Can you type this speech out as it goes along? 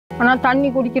ஆனால் தண்ணி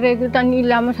குடிக்கிறதுக்கு தண்ணி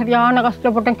இல்லாமல் சரியான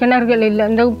கஷ்டப்பட்டோம். கிணறுகள் இல்லை.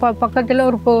 இந்த பக்கத்தில்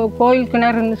ஒரு கோயில்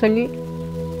கிணறுன்னு சொல்லி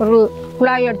ஒரு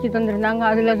குழாய் அடித்து தந்துருந்தாங்க.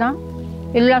 அதில் தான்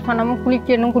எல்லா சனமும்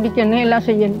குடிக்கணும் எல்லாம்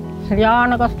செய்யணும்.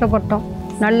 சரியான கஷ்டப்பட்டோம்.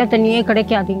 நல்ல தண்ணியே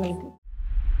கிடைக்காது எங்களுக்கு.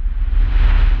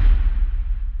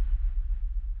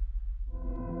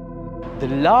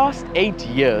 The last 8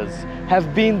 years have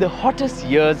been the hottest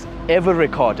years ever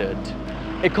recorded.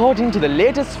 According to the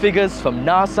latest figures from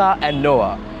NASA and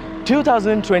NOAA,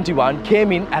 2021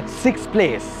 came in at 6th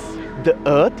place. The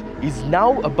Earth is now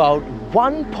about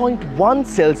 1.1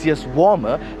 Celsius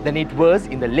warmer than it was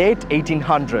in the late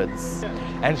 1800s.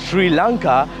 And Sri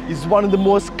Lanka is one of the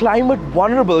most climate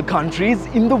vulnerable countries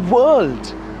in the world.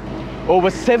 Over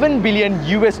 $7 billion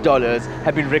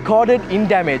have been recorded in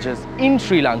damages in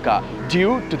Sri Lanka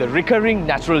due to the recurring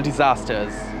natural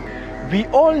disasters. We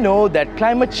all know that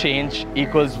climate change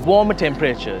equals warmer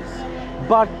temperatures.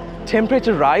 But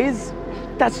temperature rise,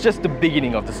 that's just the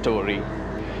beginning of the story.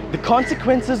 The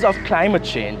consequences of climate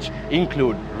change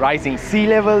include rising sea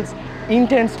levels,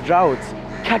 intense droughts,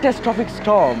 catastrophic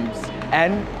storms,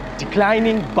 and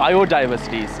declining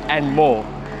biodiversities and more.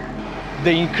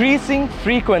 The increasing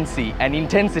frequency and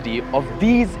intensity of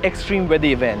these extreme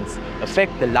weather events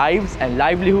affect the lives and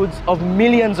livelihoods of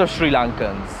millions of Sri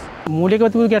Lankans. මූලිකව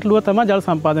ගැටලුව තමයි ජල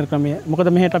සම්පාදන ක්‍රමය. මොකද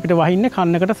මෙහෙට අපිට වහින්නේ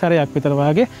කන්නකට සැරයක් විතර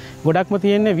වාගේ. ගොඩක්ම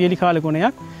තියෙන්නේ වියලි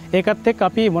කාලගුණයක්. ඒකත් එක්ක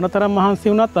අපි මොනතරම් මහන්සි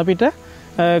වුණත් අපිට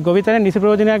ගොවිතැන නිසි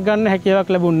ප්‍රයෝජනයක් ගන්න හැකියාවක්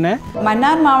ලැබුණේ නැහැ.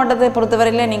 மன்னார் மாவட்டத்தை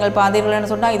பொறுத்தவரையில் நீங்கள் பார்த்தீர்கள்னு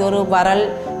சொன்னால் இது ஒரு வறல்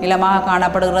நிலமாக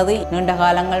காணப்படுகிறது. நீண்ட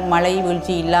காலங்கள் மழை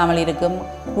வீழ்ச்சி இல்லாமல் இருக்கும்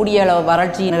கூடிய அளவு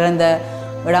வறட்சி நிறைந்த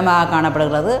இடமாக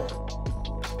காணப்படுகிறது.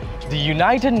 The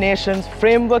United Nations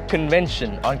Framework Convention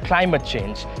on Climate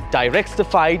Change directs the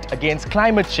fight against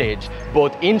climate change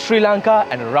both in Sri Lanka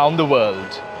and around the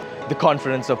world. The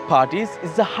Conference of Parties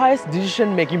is the highest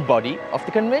decision-making body of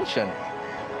the convention.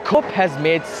 COP has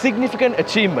made significant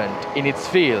achievement in its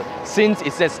field since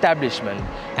its establishment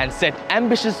and set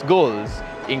ambitious goals,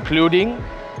 including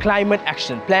climate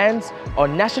action plans or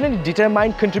nationally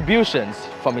determined contributions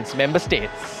from its member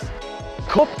states.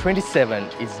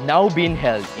 COP27 is now being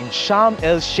held in Sharm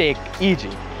el-Sheikh,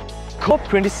 Egypt.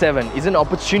 COP27 is an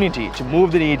opportunity to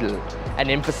move the needle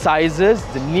and emphasizes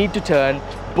the need to turn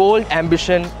bold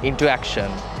ambition into action.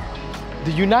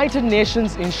 The United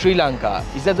Nations in Sri Lanka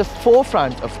is at the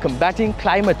forefront of combating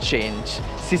climate change,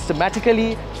 systematically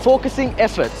focusing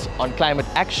efforts on climate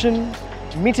action,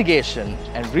 mitigation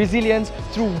and resilience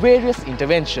through various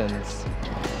interventions.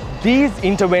 These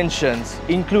interventions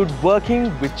include working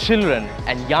with children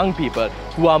and young people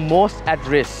who are most at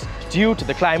risk due to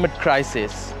the climate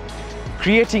crisis,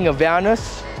 creating awareness,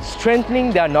 strengthening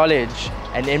their knowledge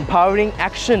and empowering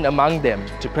action among them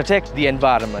to protect the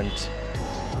environment.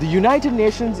 The United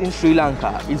Nations in Sri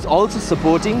Lanka is also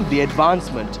supporting the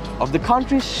advancement of the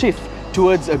country's shift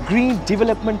towards a green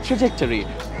development trajectory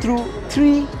through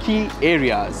 3 key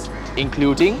areas,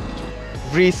 including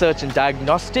research and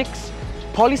diagnostics,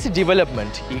 policy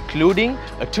development including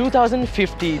a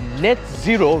 2050 net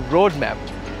zero roadmap,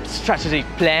 strategic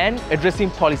plan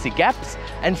addressing policy gaps,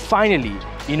 and finally,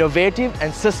 innovative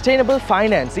and sustainable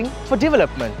financing for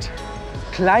development.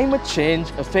 Climate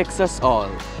change affects us all,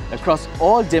 across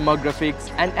all demographics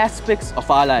and aspects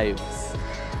of our lives.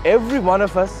 Every one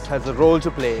of us has a role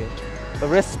to play, a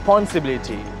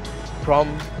responsibility, from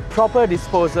proper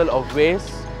disposal of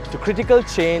waste to critical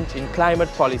change in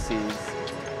climate policies.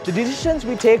 The decisions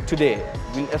we take today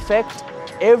will affect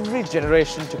every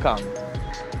generation to come.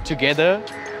 Together,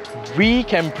 we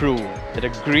can prove that a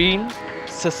green,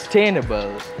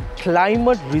 sustainable,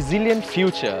 climate-resilient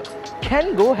future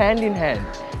can go hand in hand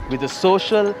with a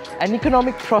social and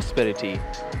economic prosperity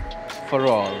for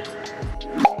all.